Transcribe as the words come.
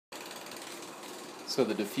So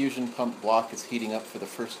the diffusion pump block is heating up for the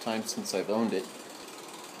first time since I've owned it.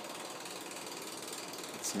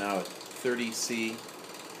 It's now at 30 C.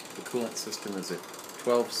 The coolant system is at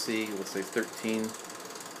 12 C, we'll say 13.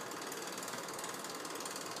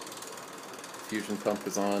 Diffusion pump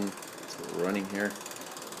is on, so we're running here.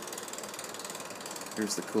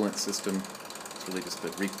 Here's the coolant system. It's really just a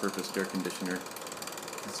repurposed air conditioner.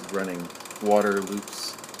 This is running water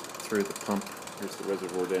loops through the pump. Here's the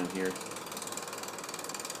reservoir down here.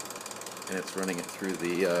 And it's running it through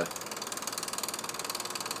the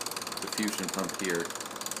diffusion pump here.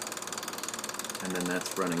 And then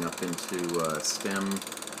that's running up into stem,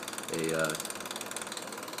 a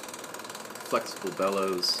flexible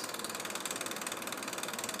bellows,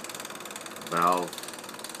 valve,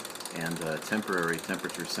 and a temporary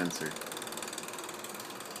temperature sensor.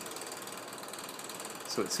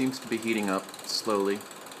 So it seems to be heating up slowly.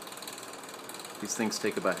 These things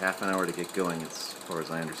take about half an hour to get going, as far as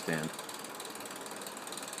I understand.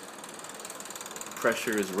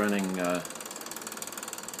 Pressure is running a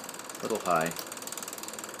little high.